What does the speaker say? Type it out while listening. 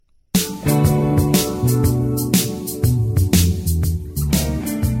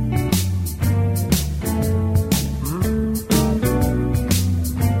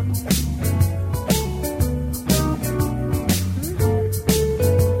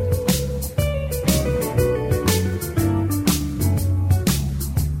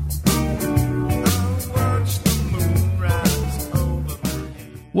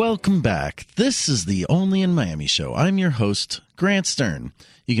Welcome back. This is the Only in Miami show. I'm your host, Grant Stern.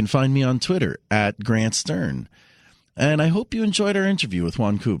 You can find me on Twitter at Grant Stern. And I hope you enjoyed our interview with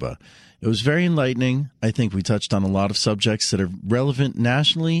Juan Cuba. It was very enlightening. I think we touched on a lot of subjects that are relevant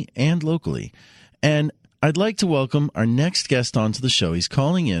nationally and locally. And I'd like to welcome our next guest onto the show. He's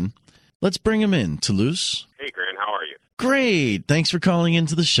calling in. Let's bring him in. Toluse. Hey, Grant. How are you? Great. Thanks for calling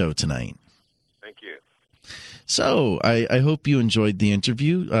into the show tonight. Thank you. So I hope you enjoyed the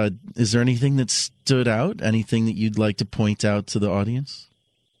interview. Is there anything that stood out? Anything that you'd like to point out to the audience?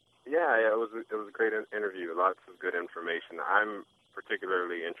 Yeah, it was a great interview. Lots of good information. I'm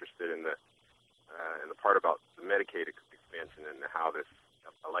particularly interested in the part about the Medicaid expansion and how this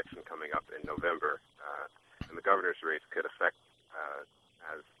election coming up in November and the governor's race could affect,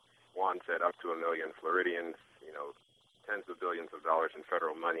 as Juan said, up to 1 million Floridians. Tens of billions of dollars in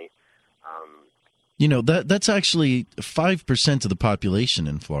federal money. That's actually 5% of the population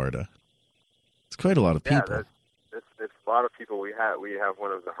in Florida. It's quite a lot of people. Yeah, it's a lot of people. We have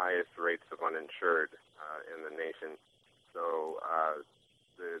one of the highest rates of uninsured in the nation. So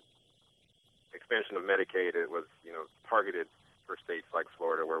the expansion of Medicaid, it was targeted for states like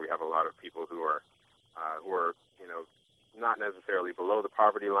Florida, where we have a lot of people who are not necessarily below the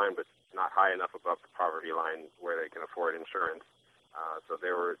poverty line, but not high enough above the poverty line where they can afford insurance. So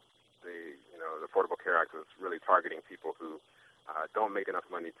the Affordable Care Act was really targeting people who don't make enough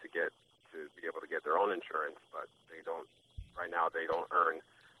money to be able to get their own insurance, but right now they don't earn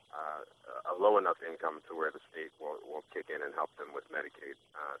a low enough income to where the state will kick in and help them with Medicaid.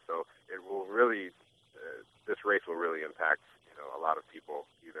 So it will really, this race will really impact a lot of people.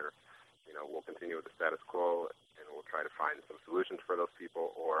 Either we'll continue with the status quo and we'll try to find some solutions for those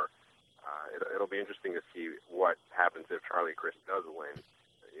people, or it'll be interesting to see what happens if Charlie Crist does win.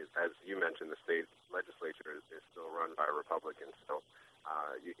 As you mentioned, the state legislature is still run by Republicans, so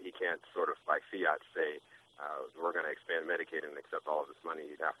he can't sort of by fiat say we're going to expand Medicaid and accept all of this money.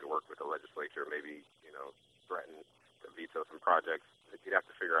 He'd have to work with the legislature, maybe threaten to veto some projects. He'd have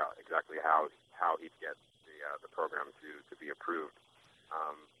to figure out exactly how he'd get the program to be approved.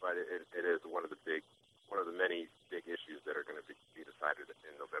 But it is one of the many big issues that are going to be decided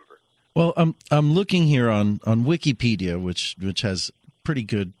in November. Well, I'm looking here on Wikipedia, which has pretty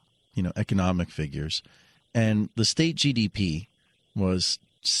good, economic figures, and the state GDP was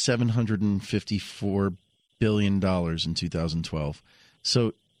 $754 billion in 2012.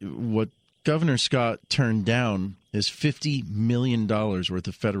 So what Governor Scott turned down is $50 million worth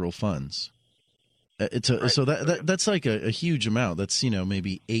of federal funds. So that's like a huge amount. That's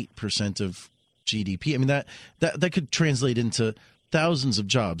maybe 8% of GDP. I mean that could translate into thousands of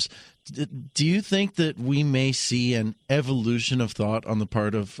jobs. Do you think that we may see an evolution of thought on the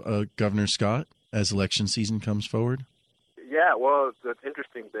part of Governor Scott as election season comes forward? Yeah, well, the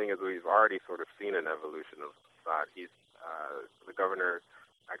interesting thing is we've already sort of seen an evolution of thought. The governor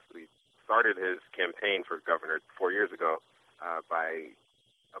actually started his campaign for governor 4 years ago by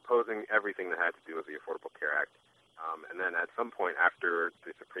opposing everything that had to do with the Affordable Care Act. And then at some point after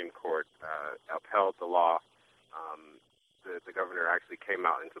the Supreme Court upheld the law, the governor actually came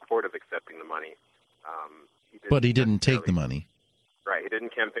out in support of accepting the money. But he didn't take the money. Right. He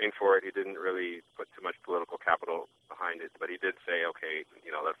didn't campaign for it. He didn't really put too much political capital behind it. But he did say, okay,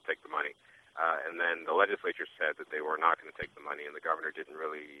 let's take the money. And then the legislature said that they were not going to take the money, and the governor didn't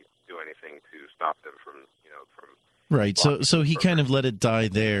really do anything to stop them from. Right. So he kind of let it die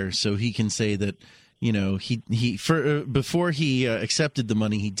there, so he can say that, before he accepted the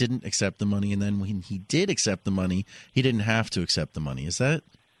money, he didn't accept the money, and then when he did accept the money, he didn't have to accept the money. Is that?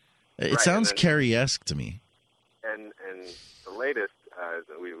 It right, sounds Kerry-esque to me. And the latest,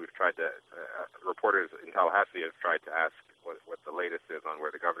 we've tried to reporters in Tallahassee have tried to ask what the latest is on where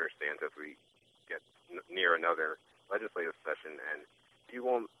the governor stands as we get near another legislative session, and he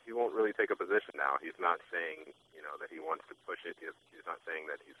won't really take a position now. He's not saying that he wants to push it. He's not saying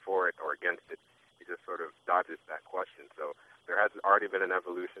that he's for it or against it. He just sort of dodges that question. So there has already been an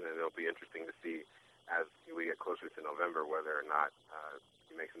evolution, and it'll be interesting to see as we get closer to November whether or not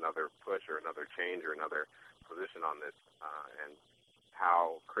he makes another push or another change or another position on this, and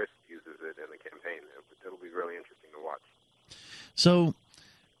how Chris uses it in the campaign. It'll be really interesting to watch. So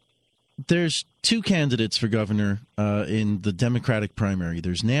there's two candidates for governor in the Democratic primary.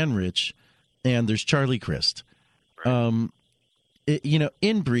 There's Nan Rich and there's Charlie Crist. Right.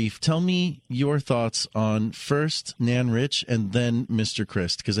 In brief, tell me your thoughts on first Nan Rich and then Mr.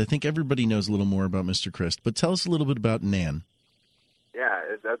 Crist, because I think everybody knows a little more about Mr. Crist. But tell us a little bit about Nan.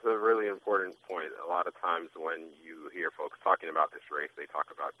 Yeah, that's a really important point. A lot of times when you hear folks talking about this race, they talk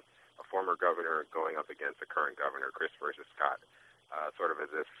about a former governor going up against a current governor, Crist versus Scott. sort of as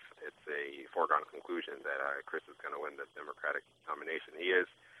if it's a foregone conclusion that Chris is going to win the Democratic nomination. He is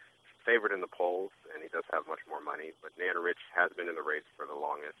favored in the polls, and he does have much more money, but Nan Rich has been in the race for the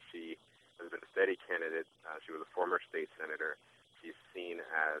longest. She has been a steady candidate. She was a former state senator. She's seen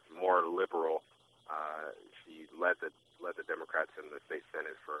as more liberal. She led the Democrats in the state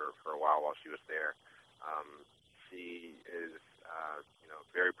Senate for a while she was there. She is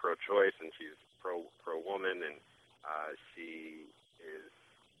very pro-choice, and she's pro-woman, and she is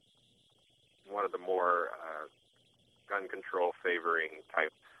one of the more gun control favoring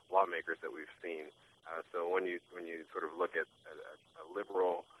type lawmakers that we've seen. So when you sort of look at a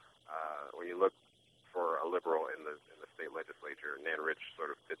liberal, when you look for a liberal in the state legislature, Nan Rich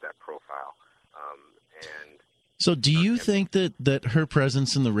sort of fit that profile. And so, do you think that her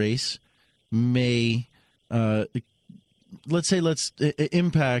presence in the race may, let's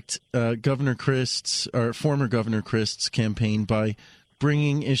impact Governor Christ's or former Governor Christ's campaign by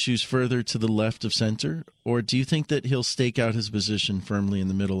bringing issues further to the left of center, or do you think that he'll stake out his position firmly in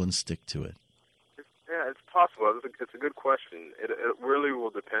the middle and stick to it? Yeah, it's possible. It's a good question. It really will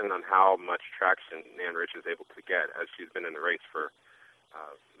depend on how much traction Nan Rich is able to get, as she's been in the race for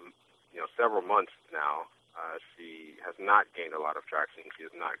several months now. She has not gained a lot of traction. She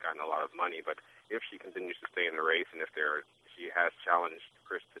has not gotten a lot of money. But if she continues to stay in the race, and she has challenged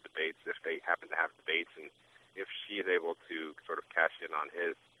Chris to debates, if they happen to have debates, and if she is able to sort of cash in on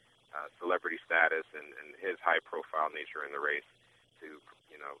his celebrity status and his high-profile nature in the race to,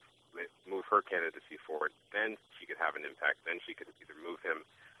 move her candidacy forward, then she could have an impact. Then she could either move him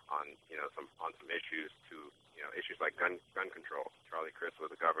on, some issues issues like gun control. Charlie Crist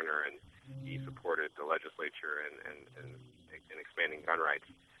was a governor, and he supported the legislature and expanding gun rights,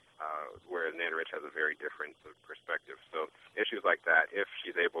 whereas Nan Rich has a very different perspective. So issues like that, if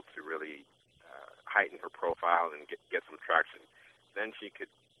she's able to really heighten her profile and get some traction, then she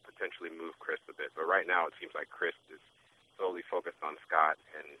could potentially move Crist a bit. But right now it seems like Crist is solely focused on Scott,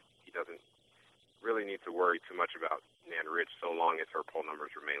 and he doesn't really need to worry too much about Nan Rich so long as her poll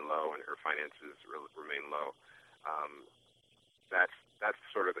numbers remain low and her finances remain low. That's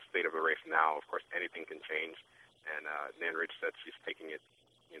sort of the state of the race now. Of course, anything can change, and Nan Rich said she's taking it,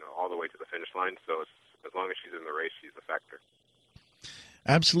 all the way to the finish line. So as long as she's in the race, she's a factor.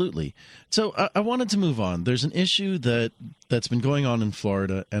 Absolutely. So I wanted to move on. There's an issue that's been going on in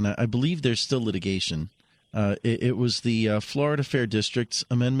Florida, and I believe there's still litigation. It was the Florida Fair Districts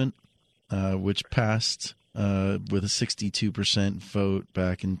Amendment, which passed with a 62% vote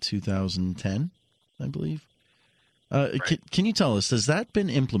back in 2010, I believe. Right. Can you tell us, has that been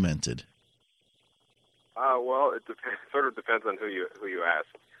implemented? Well, it sort of depends on who you ask.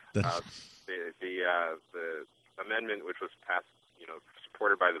 The amendment, which was passed,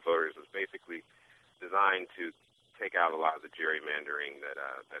 supported by the voters, was basically designed to take out a lot of the gerrymandering that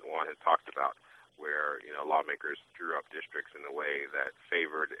Juan has talked about, where lawmakers drew up districts in a way that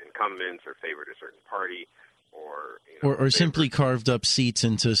favored incumbents or favored a certain party, or simply carved up seats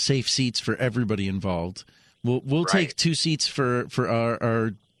into safe seats for everybody involved. We'll take 2 seats for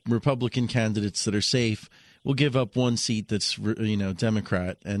our Republican candidates that are safe. We'll give up 1 seat that's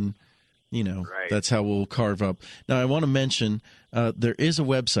Democrat, and that's how we'll carve up. Now, I want to mention there is a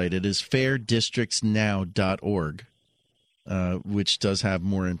website. It is fairdistrictsnow.org, which does have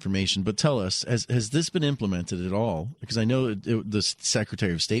more information. But tell us, has this been implemented at all? Because I know the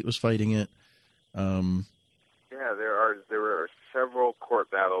Secretary of State was fighting it. Yeah, there were several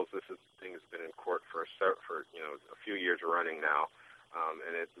court battles. This thing has been in court for a few years running now,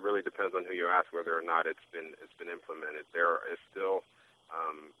 and it really depends on who you ask whether or not it's been implemented. There is still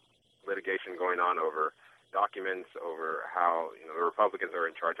litigation going on over documents, over how the Republicans are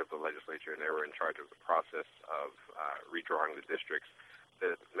in charge of the legislature, and they were in charge of the process of redrawing the districts.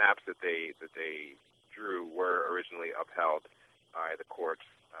 The maps that they drew were originally upheld by the courts,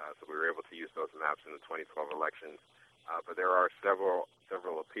 so we were able to use those maps in the 2012 elections. But there are several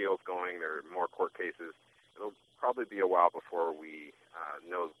appeals going. There are more court cases. It'll probably be a while before we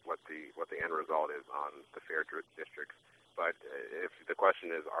know what the end result is on the fair districts. But if the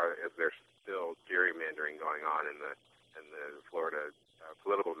question is there still gerrymandering going on in the Florida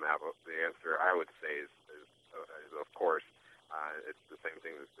political map, the answer I would say is of course. It's the same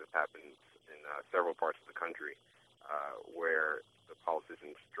thing that happens in several parts of the country, where the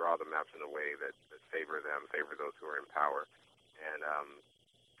politicians draw the maps in a way that favor those who are in power. And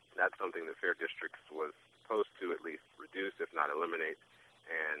that's something the fair districts was supposed to at least reduce, if not eliminate.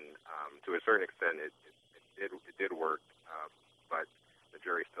 And to a certain extent, it did work, but the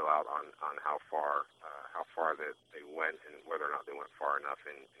jury's still out on how far that they went and whether or not they went far enough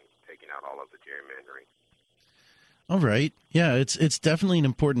in taking out all of the gerrymandering. All right. Yeah, it's definitely an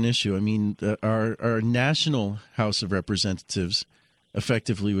important issue. I mean, our national House of Representatives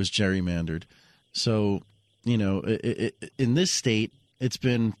effectively was gerrymandered. So, in this state, it's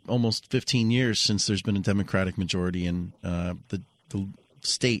been almost 15 years since there's been a Democratic majority in the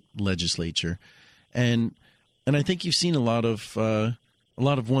state legislature, and I think you've seen a lot of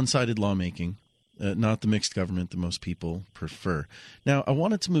one-sided lawmaking, not the mixed government that most people prefer. Now, I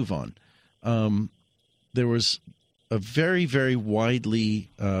wanted to move on. There was a very, very widely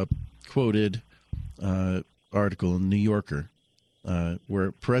quoted article in The New Yorker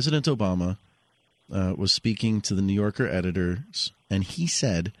where President Obama was speaking to the New Yorker editors, and he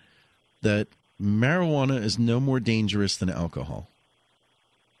said that marijuana is no more dangerous than alcohol.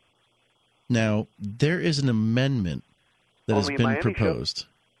 Now, there is an amendment that has been proposed.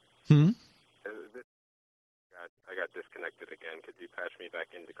 I got disconnected again. Could you patch me back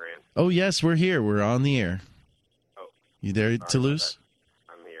into Grant? Oh, yes, we're here. We're on the air. Oh, you there, Toluse?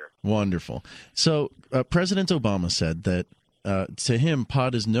 I'm here. Wonderful. So President Obama said that to him,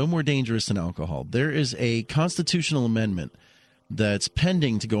 pot is no more dangerous than alcohol. There is a constitutional amendment that's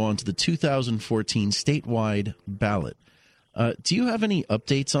pending to go on to the 2014 statewide ballot. Do you have any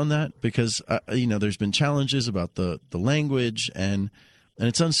updates on that? Because, there's been challenges about the language, and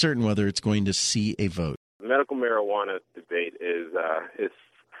it's uncertain whether it's going to see a vote. The medical marijuana debate is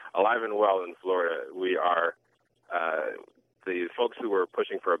alive and well in Florida. We are the folks who were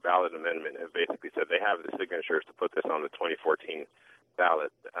pushing for a ballot amendment have basically said they have the signatures to put this on the 2014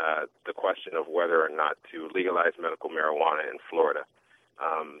 ballot. The question of whether or not to legalize medical marijuana in Florida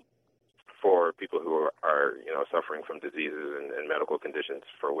for people who are suffering from diseases and medical conditions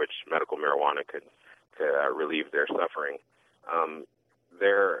for which medical marijuana could relieve their suffering.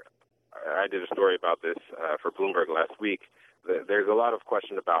 I did a story about this for Bloomberg last week. There's a lot of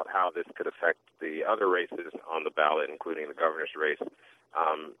question about how this could affect the other races on the ballot, including the governor's race.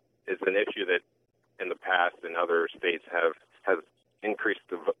 It's an issue that in the past in other states has increased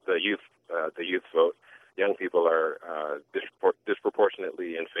the youth vote. Young people are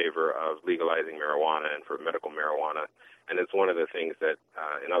disproportionately in favor of legalizing marijuana and for medical marijuana, and it's one of the things that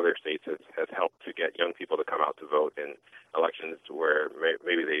in other states has helped to get young people to come out to vote in elections where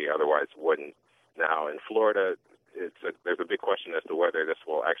maybe they otherwise wouldn't. Now, in Florida, there's a big question as to whether this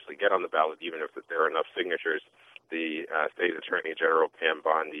will actually get on the ballot, even if there are enough signatures. The state attorney general, Pam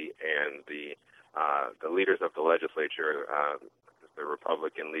Bondi, and the leaders of the legislature, the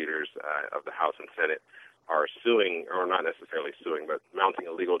Republican leaders of the House and Senate, are suing, or not necessarily suing, but mounting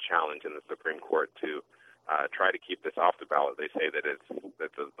a legal challenge in the Supreme Court to try to keep this off the ballot. They say that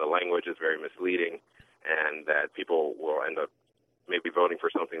the language is very misleading, and that people will end up maybe voting for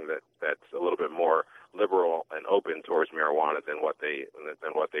something that's a little bit more liberal and open towards marijuana than what they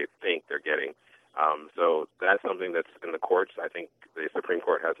think they're getting. So that's something that's in the courts. I think the Supreme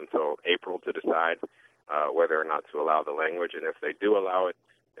Court has until April to decide whether or not to allow the language, and if they do allow it,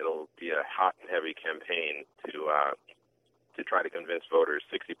 it'll be a hot and heavy campaign to try to convince voters,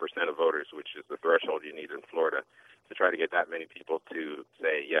 60% of voters, which is the threshold you need in Florida, to try to get that many people to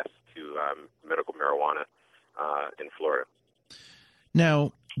say yes to medical marijuana in Florida.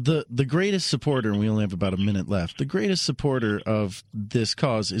 Now, the greatest supporter, and we only have about a minute left, the greatest supporter of this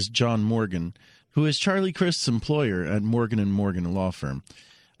cause is John Morgan, who is Charlie Crist's employer at Morgan & Morgan, a law firm.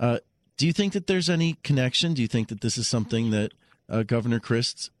 Do you think that there's any connection? Do you think that this is something that Governor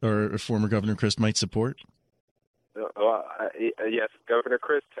Crist or former Governor Crist might support? Yes, Governor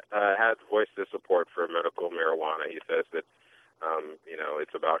Crist has voiced his support for medical marijuana. He says that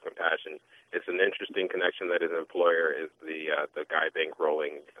it's about compassion. It's an interesting connection that his employer is the guy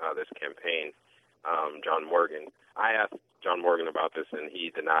bankrolling this campaign, John Morgan. I asked John Morgan about this, and he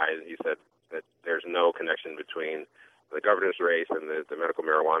denied. He said that there's no connection between the governor's race and the medical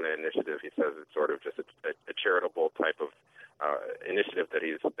marijuana initiative. He says it's sort of just a charitable type of initiative that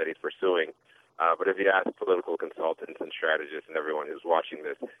he's pursuing. But if you ask political consultants and strategists and everyone who's watching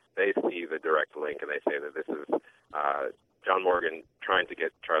this, they see the direct link, and they say that this is John Morgan trying to get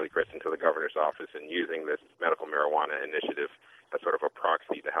Charlie Crist into the governor's office and using this medical marijuana initiative as sort of a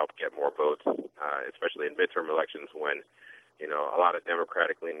proxy to help get more votes, especially in midterm elections when, a lot of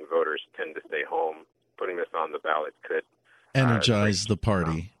Democratic-leaning voters tend to stay home. Putting this on the ballot could energize the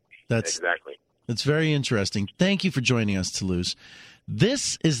party. Exactly. That's very interesting. Thank you for joining us, Toluse.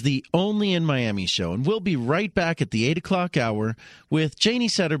 This is the Only in Miami show, and we'll be right back at the 8 o'clock hour with Janie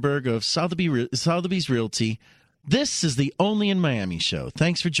Sederberg of Sotheby's Realty. This is the Only in Miami show.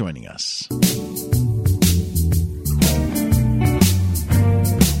 Thanks for joining us.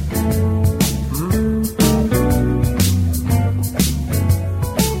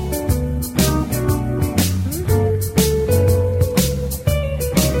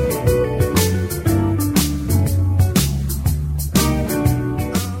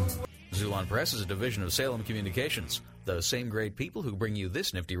 Avon Press is a division of Salem Communications, the same great people who bring you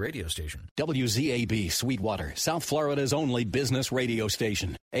this nifty radio station. WZAB Sweetwater, South Florida's only business radio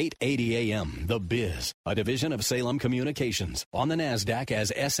station. 880 AM, The Biz, a division of Salem Communications, on the NASDAQ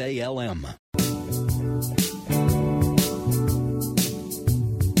as SALM.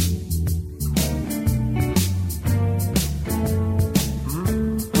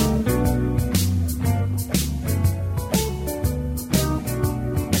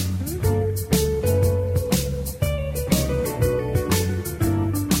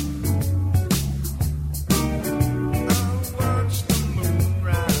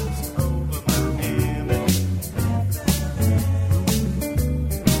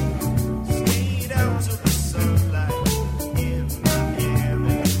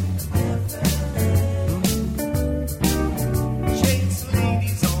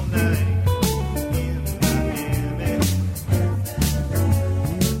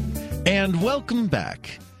 And welcome back.